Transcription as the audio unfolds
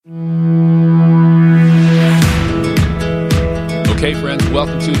Hey friends,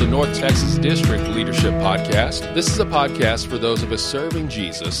 welcome to the North Texas District Leadership Podcast. This is a podcast for those of us serving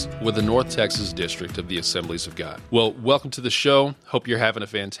Jesus with the North Texas District of the Assemblies of God. Well, welcome to the show. Hope you're having a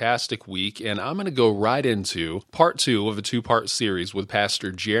fantastic week, and I'm going to go right into part 2 of a 2-part series with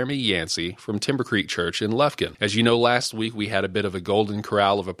Pastor Jeremy Yancey from Timber Creek Church in Lufkin. As you know, last week we had a bit of a golden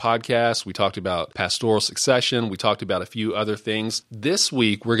corral of a podcast. We talked about pastoral succession. We talked about a few other things. This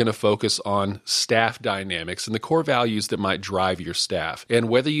week we're going to focus on staff dynamics and the core values that might drive your staff. And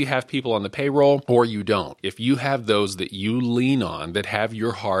whether you have people on the payroll or you don't, if you have those that you lean on, that have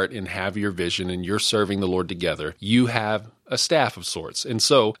your heart and have your vision and you're serving the Lord together, you have a staff of sorts. And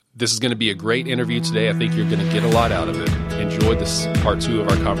so this is going to be a great interview today. I think you're going to get a lot out of it. Enjoy this part 2 of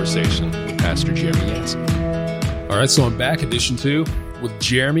our conversation with Pastor Jeremy Yancey. All right, so I'm back, edition 2, with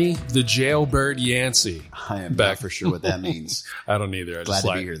Jeremy the Jailbird Yancey. I am back for sure what that means. I don't either. Glad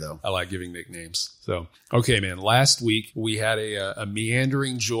to be here, though. I like giving nicknames. So, okay, man. Last week we had a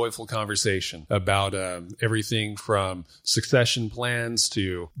meandering, joyful conversation about everything from succession plans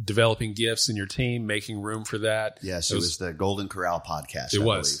to developing gifts in your team, making room for that. Yes, it was the Golden Corral podcast. It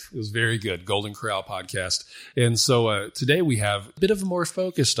was very good, Golden Corral podcast. And so today we have a bit of a more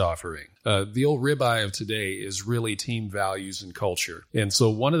focused offering. The old ribeye of today is really team values and culture. And so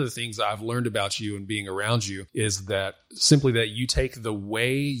one of the things I've learned about you and being around you is that simply that you take the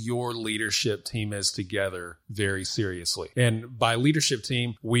way your leadership team is together very seriously. And by leadership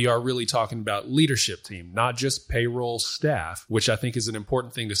team, we are really talking about leadership team, not just payroll staff, which I think is an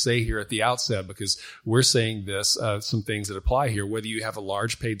important thing to say here at the outset, because we're saying this, some things that apply here, whether you have a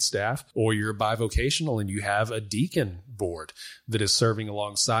large paid staff or you're bivocational and you have a deacon board that is serving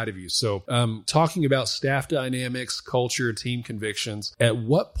alongside of you. So talking about staff dynamics, culture, team convictions, at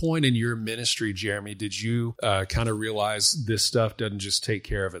what point in your ministry, Jeremy, did you kind of realize this stuff doesn't just take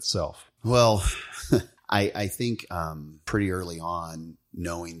care of itself? Well, I think pretty early on,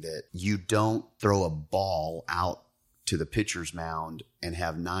 knowing that you don't throw a ball out to the pitcher's mound and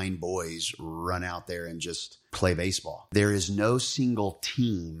have 9 boys run out there and just play baseball. There is no single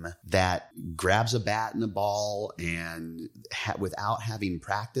team that grabs a bat and a ball and without having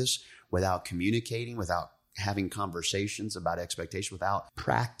practice, without communicating, without having conversations about expectation, without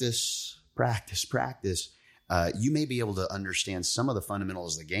practice. You may be able to understand some of the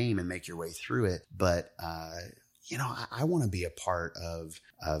fundamentals of the game and make your way through it, but I want to be a part of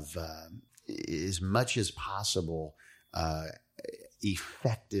as much as possible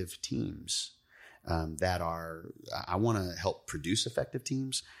effective teams I want to help produce effective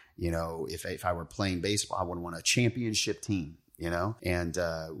teams. If I were playing baseball, I would want a championship team. And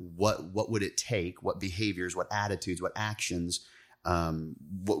what would it take? What behaviors? What attitudes? What actions?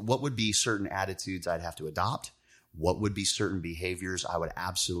 What would be certain attitudes I'd have to adopt? What would be certain behaviors I would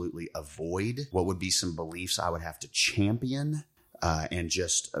absolutely avoid? What would be some beliefs I would have to champion and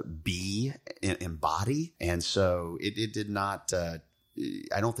just embody? And so it did not,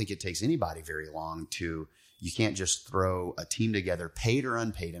 I don't think it takes anybody very long you can't just throw a team together, paid or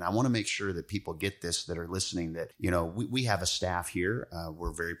unpaid. And I want to make sure that people get this that are listening, that, we have a staff here.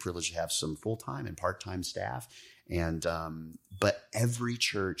 We're very privileged to have some full-time and part-time staff. And, but every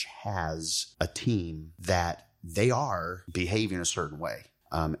church has a team that they are behaving a certain way.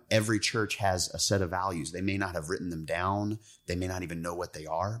 Every church has a set of values. They may not have written them down. They may not even know what they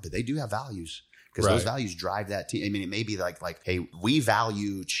are, but they do have values. Because those values drive that team. I mean, it may be like, hey, we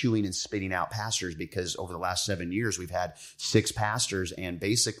value chewing and spitting out pastors because over the last 7 years, we've had 6 pastors. And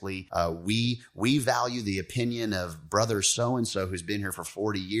basically, we value the opinion of brother so-and-so who's been here for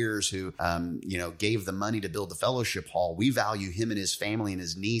 40 years, who, gave the money to build the fellowship hall. We value him and his family and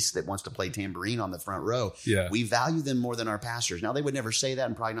his niece that wants to play tambourine on the front row. Yeah. We value them more than our pastors. Now, they would never say that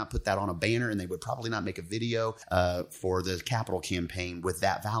and probably not put that on a banner, and they would probably not make a video for the capital campaign with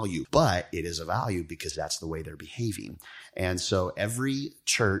that value. But it is a value because that's the way they're behaving. And so every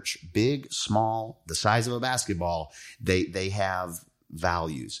church, big, small, the size of a basketball, they have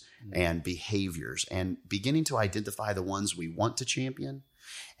values and behaviors, and beginning to identify the ones we want to champion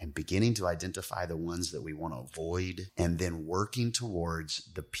and beginning to identify the ones that we want to avoid, and then working towards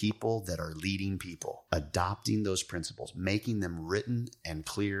the people that are leading people, adopting those principles, making them written and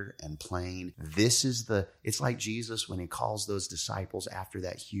clear and plain. It's like Jesus when he calls those disciples after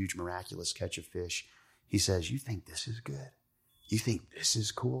that huge miraculous catch of fish. He says, you think this is good? You think this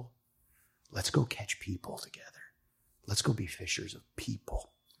is cool? Let's go catch people together. Let's go be fishers of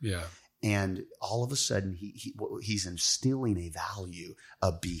people. Yeah. And all of a sudden, he's instilling a value,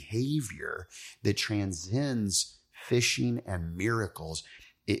 a behavior that transcends fishing and miracles.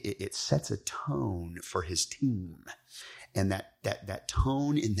 It sets a tone for his team. And that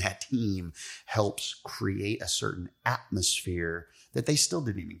tone in that team helps create a certain atmosphere that they still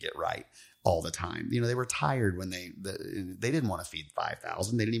didn't even get right all the time. They were tired when they didn't want to feed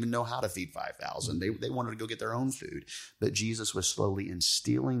 5,000. They didn't even know how to feed 5,000. They wanted to go get their own food. But Jesus was slowly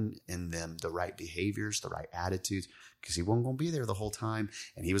instilling in them the right behaviors, the right attitudes, because he wasn't going to be there the whole time.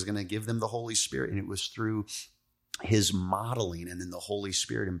 And he was going to give them the Holy Spirit. And it was through his modeling and then the Holy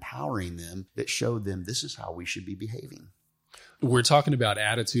Spirit empowering them that showed them this is how we should be behaving. We're talking about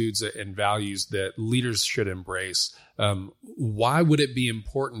attitudes and values that leaders should embrace. Why would it be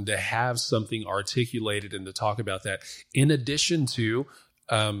important to have something articulated and to talk about that? In addition to,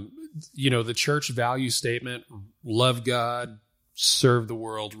 the church value statement, love God, serve the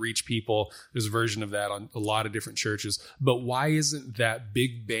world, reach people. There's a version of that on a lot of different churches. But why isn't that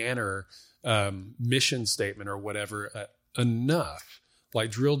big banner mission statement or whatever enough?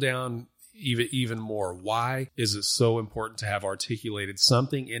 Like drill down even more. Why is it so important to have articulated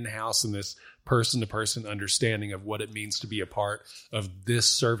something in-house in this person-to-person understanding of what it means to be a part of this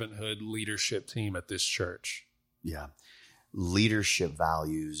servanthood leadership team at this church? Yeah. Leadership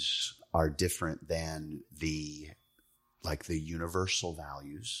values are different than the universal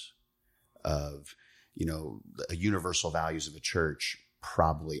values of, universal values of a church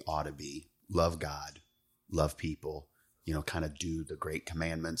probably ought to be love God, love people, kind of do the great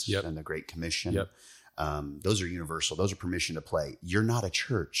commandments and the Great Commission. Yep. Those are universal. Those are permission to play. You're not a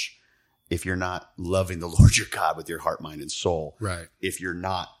church if you're not loving the Lord your God with your heart, mind, and soul. Right. If you're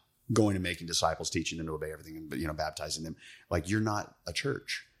not going and making disciples, teaching them to obey everything, and baptizing them, you're not a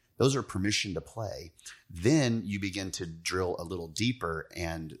church. Those are permission to play. Then you begin to drill a little deeper,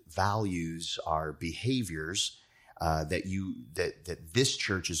 and values are behaviors that this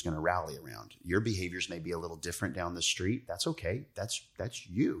church is going to rally around. Your behaviors may be a little different down the street. That's okay. That's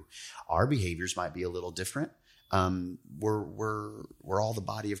you. Our behaviors might be a little different. We're all the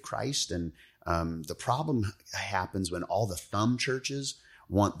body of Christ, and the problem happens when all the thumb churches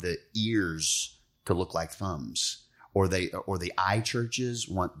want the ears to look like thumbs, or the eye churches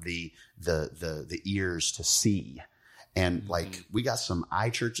want the ears to see. And we got some eye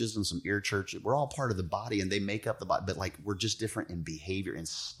churches and some ear churches. We're all part of the body, and they make up the body, but we're just different in behavior and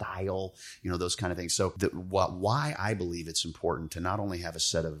style, those kind of things. So why I believe it's important to not only have a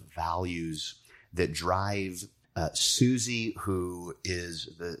set of values that drive Susie, who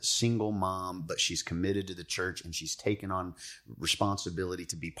is the single mom, but she's committed to the church and she's taken on responsibility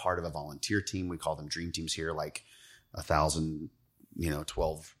to be part of a volunteer team. We call them dream teams here, 1,000,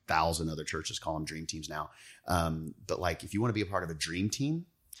 12,000 other churches call them dream teams now. But if you want to be a part of a dream team,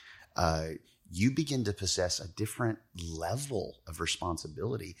 you begin to possess a different level of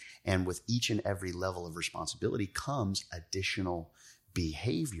responsibility. And with each and every level of responsibility comes additional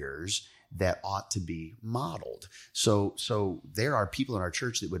behaviors that ought to be modeled. So there are people in our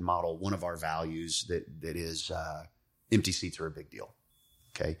church that would model one of our values that is empty seats are a big deal.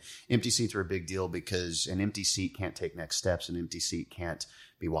 Okay. Empty seats are a big deal because an empty seat can't take next steps. An empty seat can't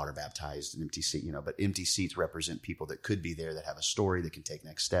be water baptized. An empty seat, but empty seats represent people that could be there, that have a story, that can take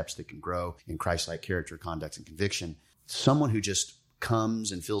next steps, that can grow in Christ-like character, conduct, and conviction. Someone who just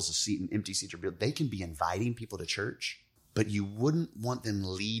comes and fills a seat, and empty seats are built, they can be inviting people to church, but you wouldn't want them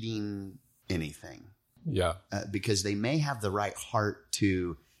leading anything. Yeah. Because they may have the right heart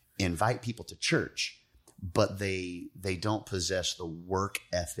to invite people to church, but they don't possess the work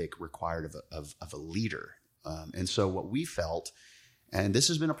ethic required of a leader. And so what we felt, and this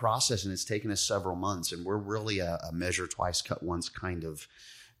has been a process, and it's taken us several months, and we're really a measure twice, cut once kind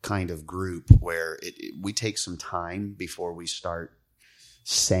of group where we take some time before we start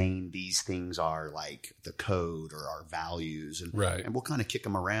saying these things are like the code or our values, and right. And we'll kind of kick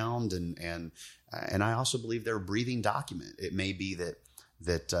them around, and I also believe they're a breathing document. It may be that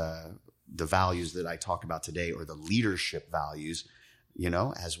the values that I talk about today, or the leadership values,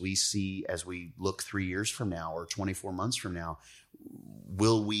 as we look 3 years from now or 24 months from now,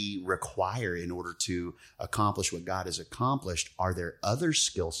 will we require, in order to accomplish what God has accomplished, are there other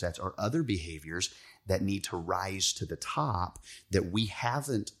skill sets or other behaviors that need to rise to the top that we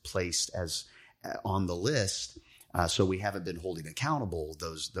haven't placed as on the list? So we haven't been holding accountable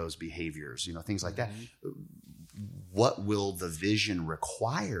those behaviors, things like that. What will the vision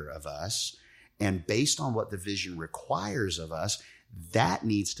require of us? And based on what the vision requires of us, that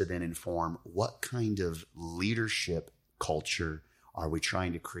needs to then inform what kind of leadership culture are we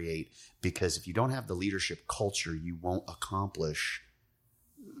trying to create? Because if you don't have the leadership culture, you won't accomplish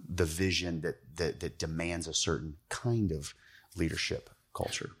the vision that demands a certain kind of leadership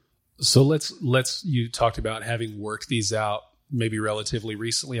culture. So let's you talked about having worked these out maybe relatively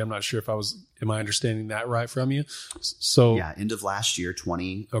recently. I'm not sure am I understanding that right from you? So yeah, end of last year,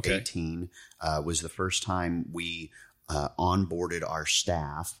 2018, was the first time we onboarded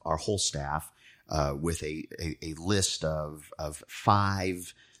our whole staff, with a list of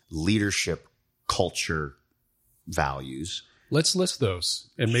 5 leadership culture values. Let's list those,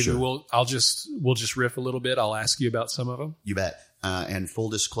 and maybe Sure. we'll just riff a little bit. I'll ask you about some of them. You bet. And full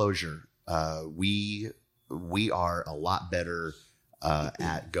disclosure, we are a lot better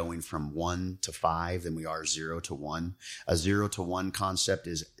at going from 1 to 5 than we are 0 to 1. A 0 to 1 concept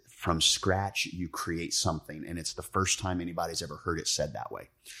is from scratch, you create something, and it's the first time anybody's ever heard it said that way.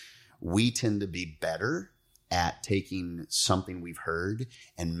 We tend to be better at taking something we've heard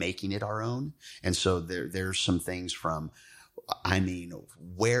and making it our own. And so there's some things from,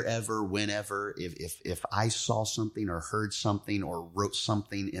 wherever, whenever, if I saw something or heard something or wrote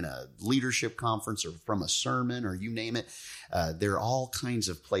something in a leadership conference or from a sermon or you name it, there are all kinds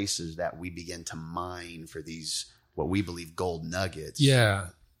of places that we begin to mine for these, what we believe, gold nuggets. Yeah.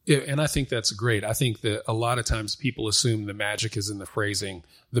 And I think that's great. I think that a lot of times people assume the magic is in the phrasing.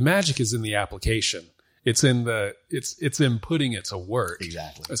 The magic is in the application. It's in putting it to work.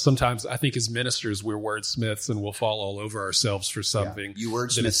 Exactly. Sometimes I think as ministers, we're wordsmiths and we'll fall all over ourselves for something. Yeah. You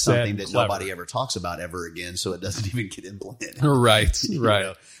wordsmith something that nobody ever talks about ever again, so it doesn't even get implemented. Right. Right.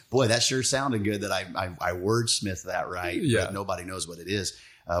 Know? Boy, that sure sounded good that I wordsmith that right. Yeah. But nobody knows what it is.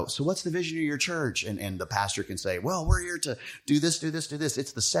 So what's the vision of your church? And the pastor can say, well, we're here to do this, do this, do this.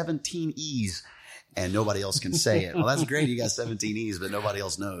 It's the 17 E's. And nobody else can say it. Well, that's great. You got 17 E's, but nobody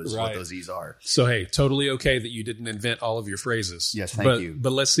else knows what those E's are. So, hey, totally okay that you didn't invent all of your phrases. Yes, thank you.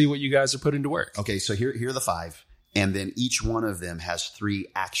 But let's see what you guys are putting to work. Okay, so here are the 5. And then each one of them has 3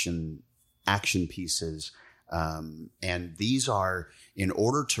 action pieces. And these are, in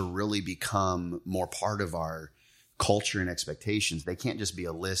order to really become more part of our culture and expectations, they can't just be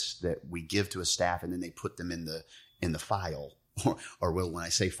a list that we give to a staff and then they put them in the file. Or when I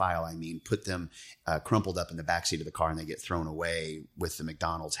say file, I mean put them crumpled up in the backseat of the car and they get thrown away with the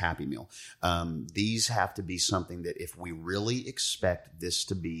McDonald's Happy Meal. These have to be something that if we really expect this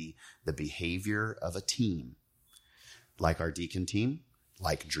to be the behavior of a team, like our deacon team,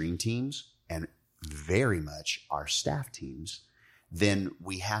 like dream teams, and very much our staff teams, then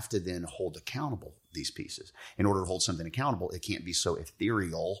we have to then hold accountable these pieces. In order to hold something accountable, it can't be so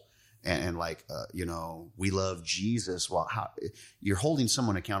ethereal and like, we love Jesus. Well, how you're holding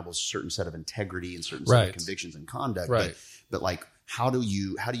someone accountable to a certain set of integrity and certain set of convictions and conduct. Right. But like, how do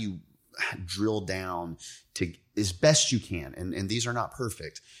you drill down to as best you can? And these are not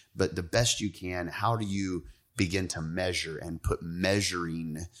perfect, but the best you can, how do you begin to measure and put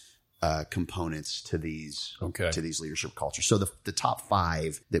measuring components to these leadership cultures? So the top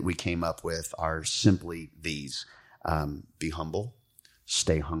 5 that we came up with are simply these: be humble,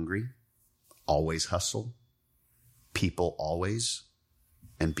 stay hungry, always hustle, people always,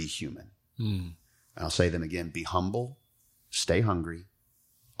 and be human. I'll say them again: be humble, stay hungry,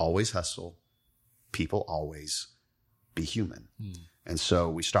 always hustle, people always, be human. And so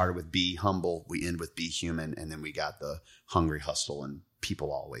we started with be humble, we end with be human, and then we got the hungry, hustle, and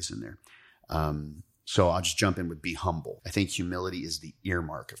people always in there. So I'll just jump in with be humble. I think humility is the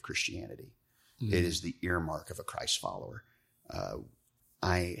earmark of Christianity. It is the earmark of a Christ follower.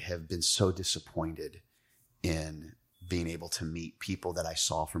 I have been so disappointed in being able to meet people that I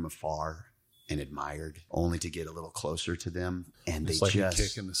saw from afar and admired, only to get a little closer to them, and it's they like just a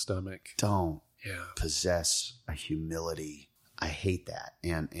kick in the stomach. Don't possess a humility. I hate that,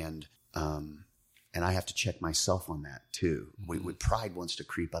 and I have to check myself on that too. Pride wants to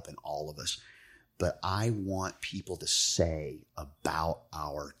creep up in all of us, but I want people to say about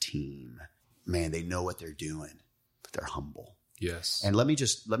our team, man, they know what they're doing, but they're humble. Yes. And let me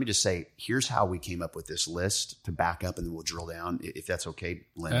just say, here's how we came up with this list to back up, and then we'll drill down, if that's okay,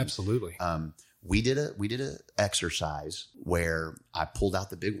 Lynn. Absolutely. We did a exercise where I pulled out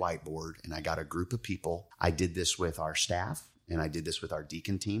the big whiteboard and I got a group of people. I did this with our staff, and I did this with our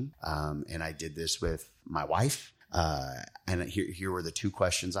deacon team, and I did this with my wife. And here were the 2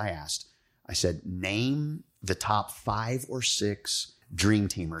 questions I asked. I said, name the top 5 or 6 dream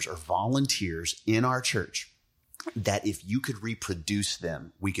teamers or volunteers in our church that if you could reproduce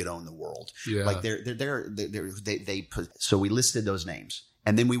them, we could own the world. Yeah. Like they put, so we listed those names,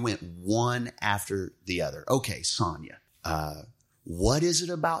 and then we went one after the other. Okay, Sonia. What is it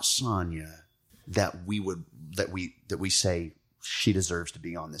about Sonia that we say she deserves to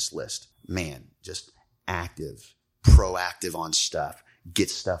be on this list? Man, just active, proactive on stuff, get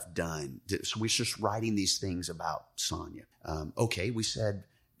stuff done. So we're just writing these things about Sonia. Okay, we said,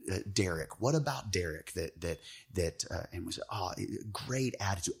 Derek? What about Derek? And was great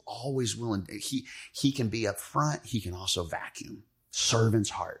attitude, always willing. He can be up front. He can also vacuum. Servant's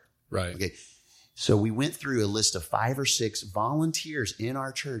heart. Right. Okay. So we went through a list of 5 or 6 volunteers in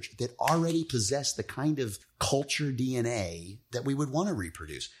our church that already possessed the kind of culture DNA that we would want to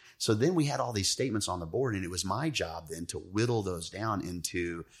reproduce. So then we had all these statements on the board, and it was my job then to whittle those down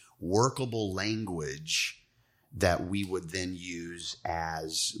into workable language that we would then use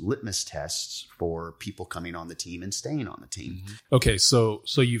as litmus tests for people coming on the team and staying on the team. Okay, so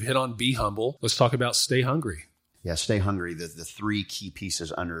you've hit on be humble. Let's talk about stay hungry. Yeah, stay hungry. The 3 key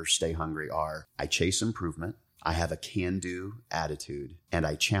pieces under stay hungry are: I chase improvement, I have a can-do attitude, and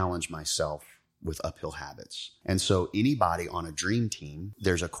I challenge myself with uphill habits. And so anybody on a dream team,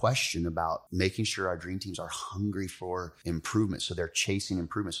 there's a question about making sure our dream teams are hungry for improvement. So they're chasing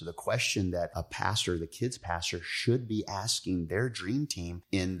improvement. So the question that a pastor, the kids pastor, should be asking their dream team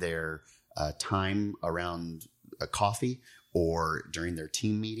in their time around a coffee or during their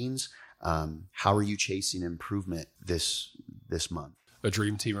team meetings, how are you chasing improvement this month? A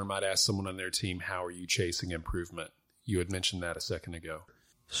dream teamer might ask someone on their team, how are you chasing improvement? You had mentioned that a second ago.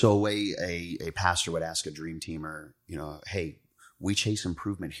 So a way a pastor would ask a dream teamer, hey, we chase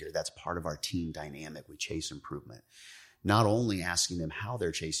improvement here. That's part of our team dynamic. We chase improvement. Not only asking them how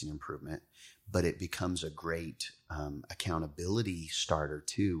they're chasing improvement, but it becomes a great accountability starter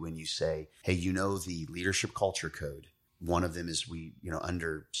too when you say, hey, the leadership culture code. One of them is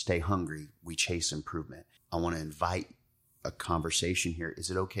under stay hungry, we chase improvement. I want to invite a conversation here.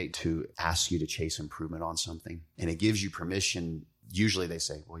 Is it okay to ask you to chase improvement on something? And it gives you permission. Usually they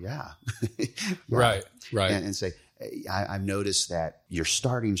say, well, yeah. Yeah. Right. And say, I've noticed that you're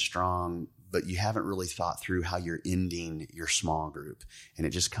starting strong, but you haven't really thought through how you're ending your small group. And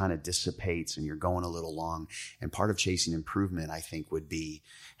it just kind of dissipates and you're going a little long. And part of chasing improvement, I think, would be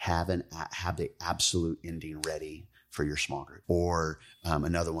have the absolute ending ready for your small group. Or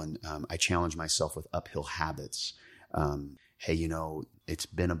another one, I challenge myself with uphill habits. Hey, it's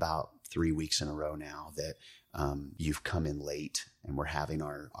been about 3 weeks in a row now that you've come in late and we're having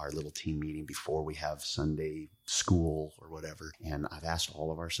our little team meeting before we have Sunday school or whatever. And I've asked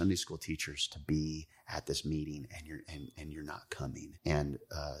all of our Sunday school teachers to be at this meeting and you're not coming. And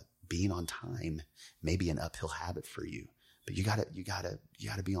being on time may be an uphill habit for you, but you gotta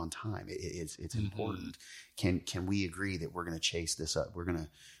be on time. It's important. Can we agree that we're going to chase this up? We're going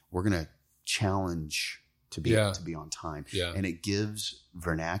to challenge to be on time. Yeah. And it gives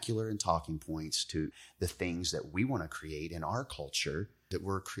vernacular and talking points to the things that we want to create in our culture, that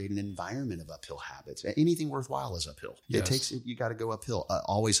we're creating an environment of uphill habits. Anything worthwhile is uphill. Yes. You got to go uphill.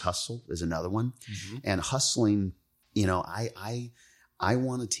 Always hustle is another one. And hustling, I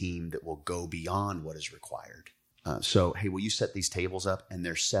want a team that will go beyond what is required. So, hey, will you set these tables up? And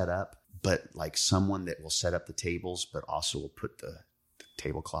they're set up, but like someone that will set up the tables, but also will put the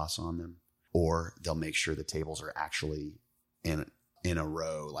tablecloths on them. Or they'll make sure the tables are actually in a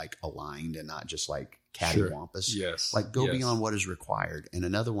row, like aligned and not just like cattywampus. Sure. Yes. Like go beyond what is required. And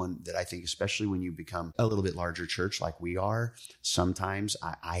another one that I think, especially when you become a little bit larger church like we are, sometimes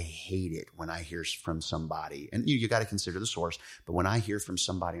I hate it when I hear from somebody, and you got to consider the source, but when I hear from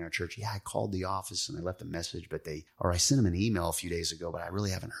somebody in our church, I called the office and I left a message, or I sent them an email a few days ago, but I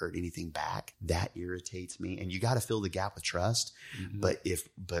really haven't heard anything back. That irritates me. And you got to fill the gap with trust. But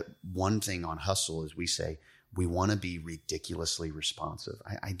one thing on hustle is we say, we want to be ridiculously responsive.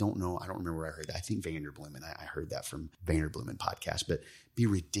 I don't know. I don't remember where I heard that. I think Vanderbloemen. I heard that from Vanderbloemen podcast, but be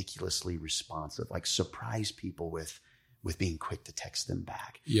ridiculously responsive. Like surprise people with being quick to text them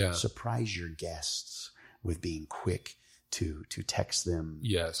back. Yeah. Surprise your guests with being quick to text them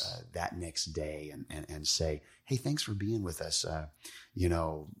that next day and say, hey, thanks for being with us.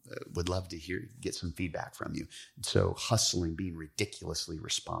 Would love to get some feedback from you. So hustling, being ridiculously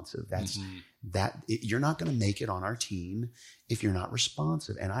responsive. That's you're not going to make it on our team if you're not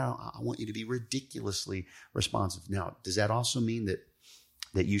responsive. And I want you to be ridiculously responsive. Now, does that also mean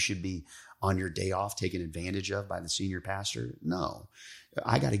that you should be on your day off taken advantage of by the senior pastor? No.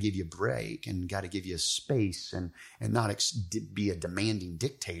 I got to give you a break and got to give you a space and not be a demanding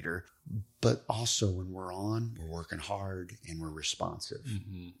dictator. But also when we're working hard and we're responsive.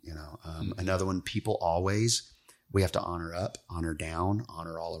 Another one, people always, we have to honor up, honor down,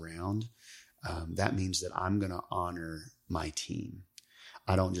 honor all around. That means that I'm going to honor my team.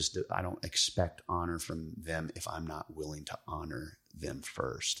 I don't expect honor from them if I'm not willing to honor them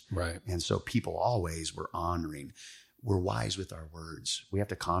first. Right. And so people always, we're honoring. We're wise with our words. We have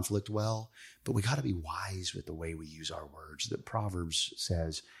to conflict well, but we got to be wise with the way we use our words. The Proverbs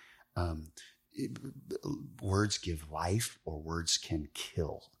says, words give life or words can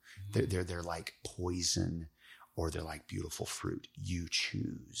kill. They're like poison or they're like beautiful fruit. You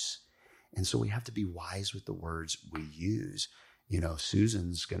choose. And so we have to be wise with the words we use.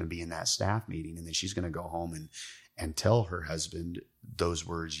 Susan's going to be in that staff meeting, and then she's going to go home and tell her husband those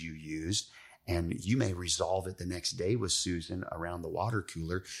words you used. And you may resolve it the next day with Susan around the water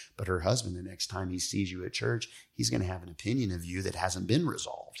cooler, but her husband, the next time he sees you at church, he's going to have an opinion of you that hasn't been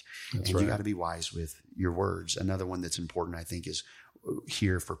resolved. That's right. You got to be wise with your words. Another one that's important, I think, is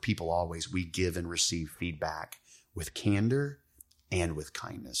here for people always, we give and receive feedback with candor and with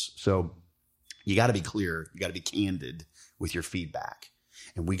kindness. So you got to be clear. You got to be candid with your feedback.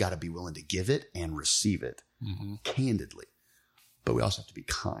 And we got to be willing to give it and receive it candidly. But we also have to be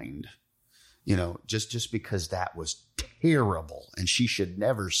kind. Just because that was terrible and she should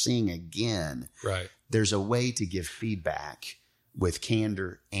never sing again. Right. There's a way to give feedback with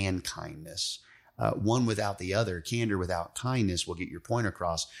candor and kindness. One without the other. Candor without kindness will get your point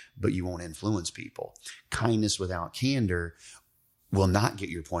across, but you won't influence people. Kindness without candor will not get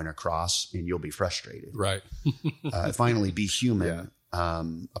your point across, and you'll be frustrated. Right. Finally, be human. Yeah.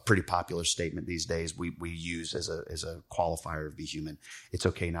 A pretty popular statement these days we use as a qualifier of be human. It's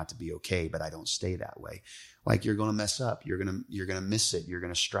okay not to be okay, but I don't stay that way. Like, you're going to mess up. You're going to miss it. You're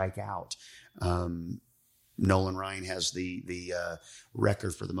going to strike out. Nolan Ryan has the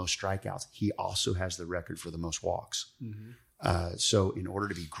record for the most strikeouts. He also has the record for the most walks. So in order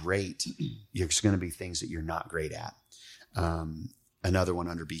to be great, there's going to be things that you're not great at. Another one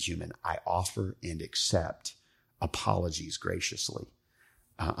under be human. I offer and accept apologies graciously.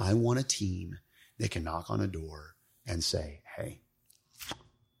 I want a team that can knock on a door and say, hey,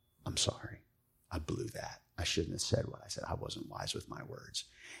 I'm sorry. I blew that. I shouldn't have said what I said. I wasn't wise with my words.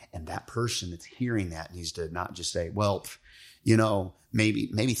 And that person that's hearing that needs to not just say, well,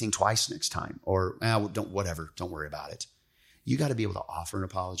 maybe think twice next time, or don't worry about it. You got to be able to offer an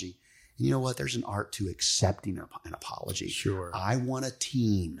apology. And you know what? There's an art to accepting an apology. Sure. I want a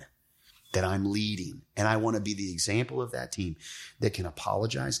team that I'm leading, and I want to be the example of that team that can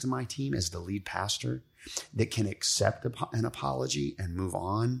apologize to my team as the lead pastor, that can accept an apology and move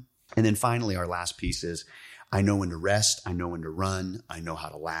on. And then finally, our last piece is, I know when to rest. I know when to run. I know how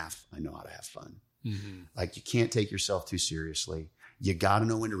to laugh. I know how to have fun. Like, you can't take yourself too seriously. You got to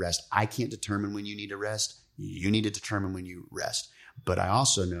know when to rest. I can't determine when you need to rest. You need to determine when you rest. But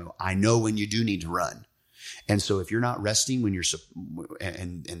I know when you do need to run. And so if you're not resting when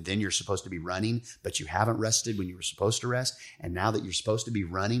and then you're supposed to be running, but you haven't rested when you were supposed to rest, and now that you're supposed to be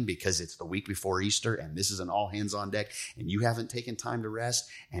running because it's the week before Easter and this is an all hands on deck and you haven't taken time to rest,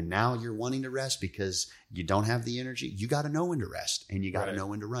 and now you're wanting to rest because you don't have the energy, you got to know when to rest and you got to know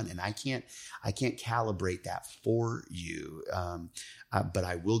when to run. And I can't calibrate that for you, but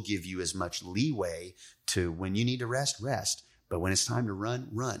I will give you as much leeway to, when you need to rest. But when it's time to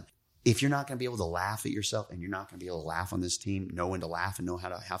run. If you're not going to be able to laugh at yourself and you're not going to be able to laugh on this team, know when to laugh and know how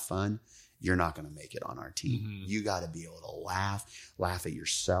to have fun, you're not going to make it on our team. You got to be able to laugh at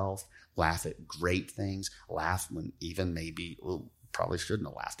yourself, laugh at great things, laugh when even maybe, probably shouldn't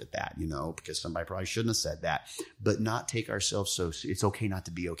have laughed at that, because somebody probably shouldn't have said that, but not take ourselves so it's okay not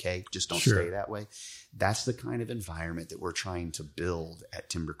to be okay. Just don't stay that way. That's the kind of environment that we're trying to build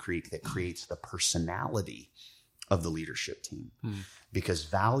at Timber Creek that creates the personality of the leadership team, because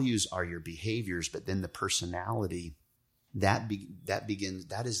values are your behaviors, but then the personality that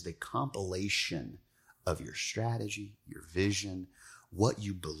is the compilation of your strategy, your vision, what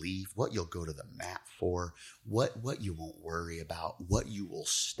you believe, what you'll go to the mat for, what you won't worry about, what you will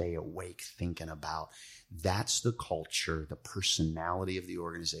stay awake thinking about. That's the culture, the personality of the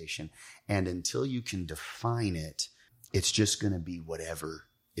organization. And until you can define it, it's just going to be whatever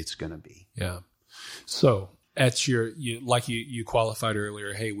it's going to be. Yeah. So at you qualified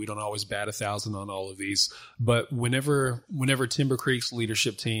earlier, hey, we don't always bat 1,000 on all of these, but whenever Timber Creek's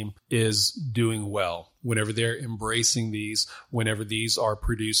leadership team is doing well, whenever they're embracing these, whenever these are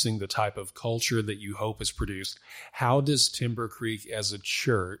producing the type of culture that you hope is produced, how does Timber Creek as a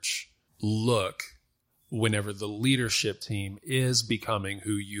church look whenever the leadership team is becoming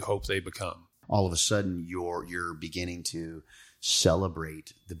who you hope they become? All of a sudden, you're beginning to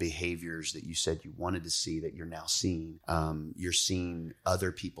celebrate the behaviors that you said you wanted to see that you're now seeing. You're seeing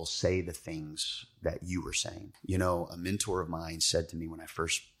other people say the things that you were saying. A mentor of mine said to me when I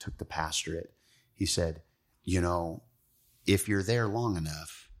first took the pastorate, he said, if you're there long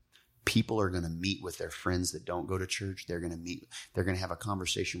enough, people are going to meet with their friends that don't go to church. They're going to have a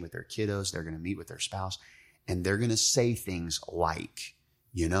conversation with their kiddos. They're going to meet with their spouse, and they're going to say things like,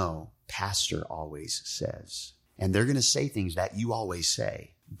 pastor always says. And they're going to say things that you always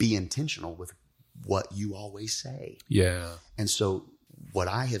say. Be intentional with what you always say. Yeah. And so what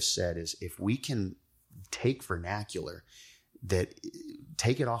I have said is, if we can take vernacular, that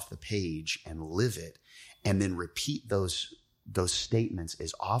take it off the page and live it, and then repeat those statements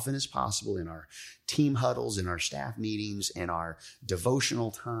as often as possible in our team huddles, in our staff meetings, in our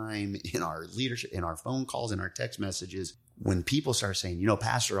devotional time, in our leadership, in our phone calls, in our text messages. When people start saying,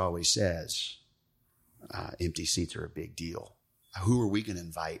 Pastor always says, empty seats are a big deal. Who are we going to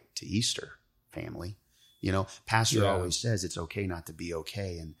invite to Easter, family? Pastor always says it's okay not to be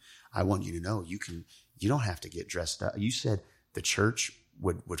okay. And I want you to know, you don't have to get dressed up. You said the church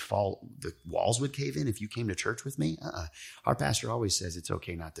would fall, the walls would cave in if you came to church with me. Our pastor always says it's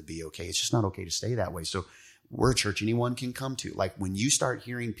okay not to be okay. It's just not okay to stay that way. So we're a church anyone can come to. Like, when you start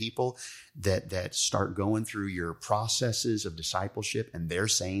hearing people that start going through your processes of discipleship, and they're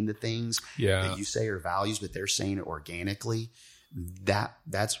saying the things that you say are values, but they're saying it organically,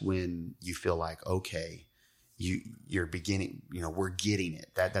 that's when you feel like, okay, you're beginning, we're getting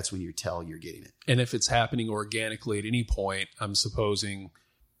it. That's when you tell you're getting it. And if it's happening organically at any point, I'm supposing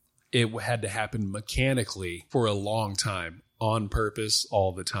it had to happen mechanically for a long time, on purpose,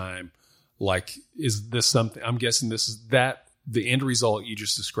 all the time. Like, is this something, I'm guessing this is that the end result you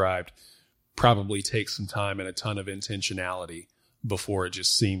just described probably takes some time and a ton of intentionality before it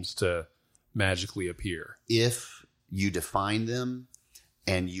just seems to magically appear. If you define them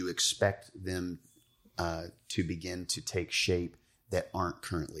and you expect them to begin to take shape that aren't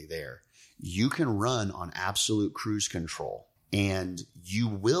currently there, you can run on absolute cruise control, and you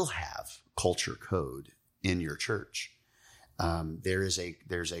will have culture code in your church. There's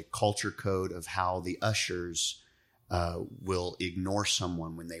a culture code of how the ushers will ignore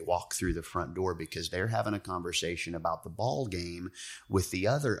someone when they walk through the front door because they're having a conversation about the ball game with the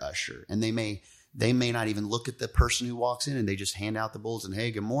other usher, and they may not even look at the person who walks in, and they just hand out the bowls and,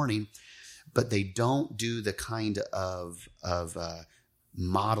 hey, good morning. But they don't do the kind of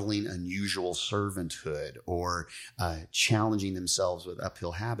modeling unusual servanthood or challenging themselves with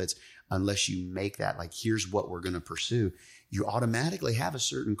uphill habits unless you make that like, here's what we're going to pursue. You automatically have a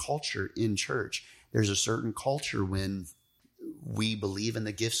certain culture in church. There's a certain culture when we believe in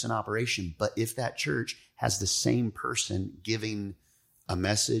the gifts in operation. But if that church has the same person giving a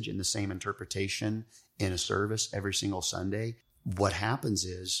message and the same interpretation in a service every single Sunday, what happens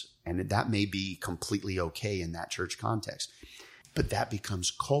is, and that may be completely okay in that church context, but that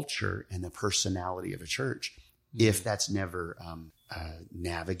becomes culture and the personality of a church. If that's never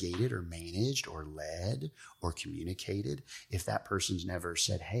navigated or managed or led or communicated, if that person's never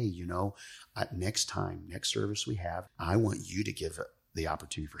said, hey, next service we have, I want you to give the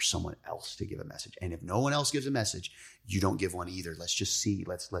opportunity for someone else to give a message. And if no one else gives a message, you don't give one either. Let's just see,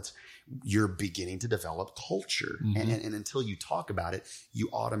 you're beginning to develop culture. And until you talk about it, you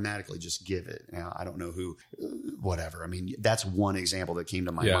automatically just give it. Now, I don't know whatever. I mean, that's one example that came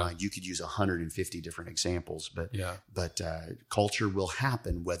to my mind. You could use 150 different examples, but culture will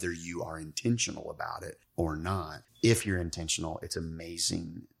happen whether you are intentional about it or not. If you're intentional, it's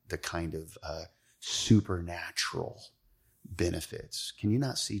amazing the kind of supernatural benefits. Can you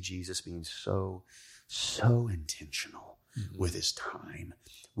not see Jesus being so intentional with his time,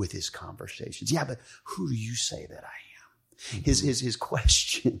 with his conversations? Yeah, but who do you say that I am? His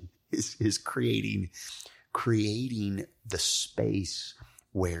question is creating the space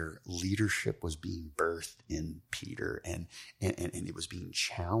where leadership was being birthed in Peter and it was being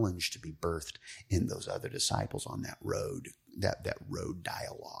challenged to be birthed in those other disciples on that road, that road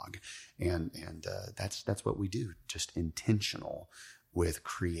dialogue. And that's what we do, just intentional with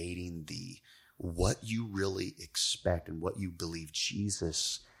creating what you really expect and what you believe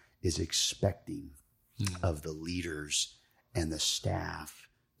Jesus is expecting of the leaders and the staff,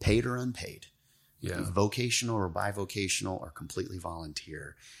 paid or unpaid. Vocational or bivocational or completely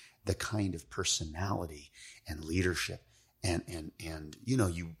volunteer, the kind of personality and leadership. And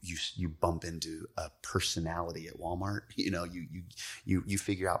you bump into a personality at Walmart, you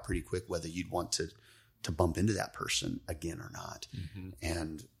figure out pretty quick whether you'd want to bump into that person again or not.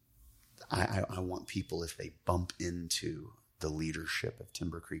 And I want people, if they bump into the leadership of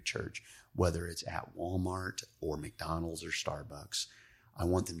Timber Creek Church, whether it's at Walmart or McDonald's or Starbucks, I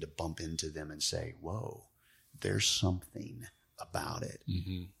want them to bump into them and say, whoa, there's something about it,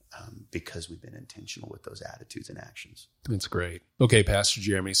 because we've been intentional with those attitudes and actions. That's great. Okay, Pastor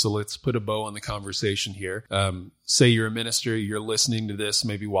Jeremy, so let's put a bow on the conversation here. Say you're a minister, you're listening to this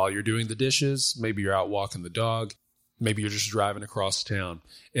maybe while you're doing the dishes, maybe you're out walking the dog. Maybe you're just driving across town.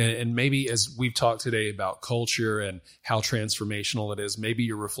 And maybe as we've talked today about culture and how transformational it is, maybe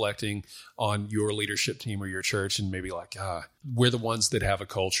you're reflecting on your leadership team or your church and maybe like, we're the ones that have a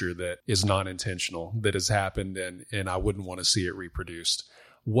culture that is non-intentional, that has happened, and I wouldn't want to see it reproduced.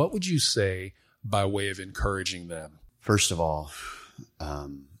 What would you say by way of encouraging them? First of all,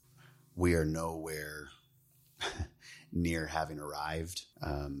 we are nowhere near having arrived.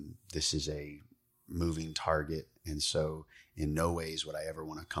 This is a moving target. And so in no ways would I ever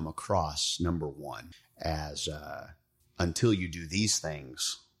want to come across, number one, as until you do these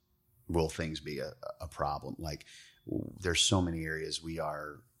things, will things be a problem? Like there's so many areas we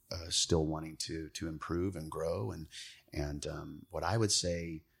are still wanting to improve and grow. And what I would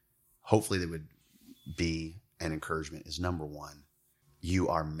say, hopefully that would be an encouragement is number one, you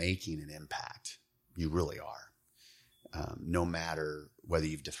are making an impact. You really are. No matter whether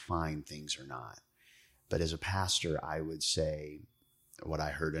you've defined things or not. But as a pastor, I would say what I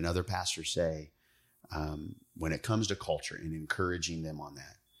heard another pastor say, when it comes to culture and encouraging them on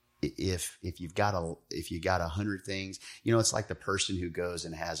that. If you got 100 things, it's like the person who goes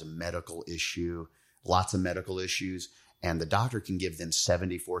and has a medical issue, lots of medical issues, and the doctor can give them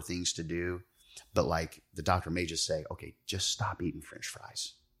 74 things to do. But like the doctor may just say, okay, just stop eating French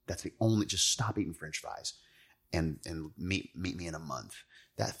fries. Just stop eating French fries and meet me in a month.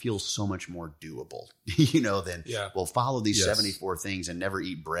 That feels so much more doable, than we'll follow these 74 things and never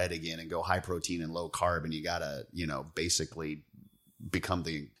eat bread again and go high protein and low carb. And you gotta, basically become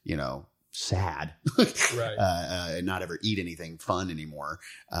the, sad, right. And not ever eat anything fun anymore.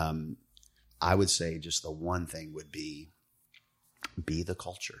 I would say just the one thing would be the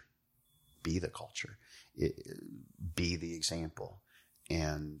culture, be the culture, be the example,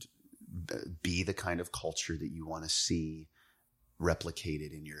 and be the kind of culture that you want to see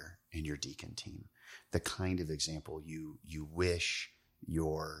replicated in your deacon team, the kind of example you wish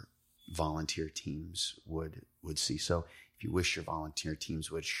your volunteer teams would see. So if you wish your volunteer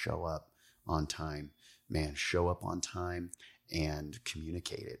teams would show up on time, show up on time and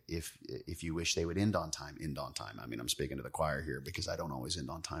communicate it. If you wish they would end on time. I mean, I'm speaking to the choir here because I don't always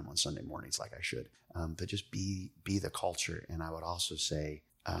end on time on Sunday mornings like I should. But just be the culture. And I would also say,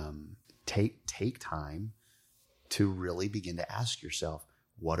 take time to really begin to ask yourself,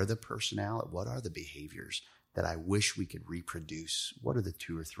 what are the behaviors that I wish we could reproduce? What are the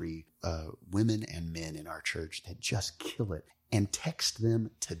 2 or 3 women and men in our church that just kill it? And text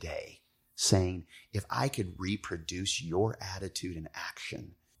them today saying, if I could reproduce your attitude and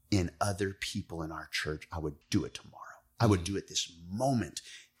action in other people in our church, I would do it tomorrow. I would do it this moment.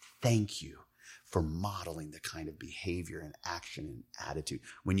 Thank you for modeling the kind of behavior and action and attitude.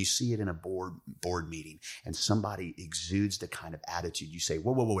 When you see it in a board meeting and somebody exudes the kind of attitude, you say,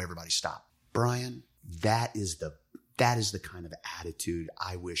 whoa, everybody stop. Brian, that is the kind of attitude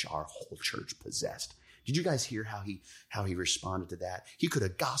I wish our whole church possessed. Did you guys hear how he responded to that? He could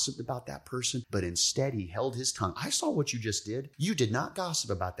have gossiped about that person, but instead he held his tongue. I saw what you just did. You did not gossip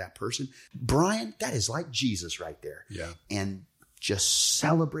about that person. Brian, that is like Jesus right there. Yeah. And just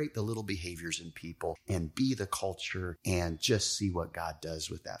celebrate the little behaviors in people and be the culture and just see what God does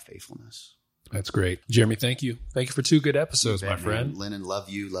with that faithfulness. That's great. Jeremy, thank you. Thank you for 2 good episodes, my friend. Lennon, love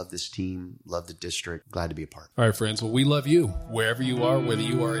you, love this team, love the district. Glad to be a part. All right, friends. Well, we love you wherever you are, whether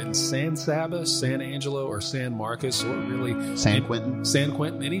you are in San Saba, San Angelo, or San Marcos, or really San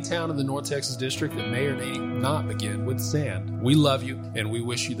Quentin, any town in the North Texas district that may or may not begin with San. We love you, and we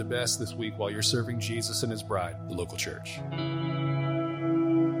wish you the best this week while you're serving Jesus and his bride, the local church.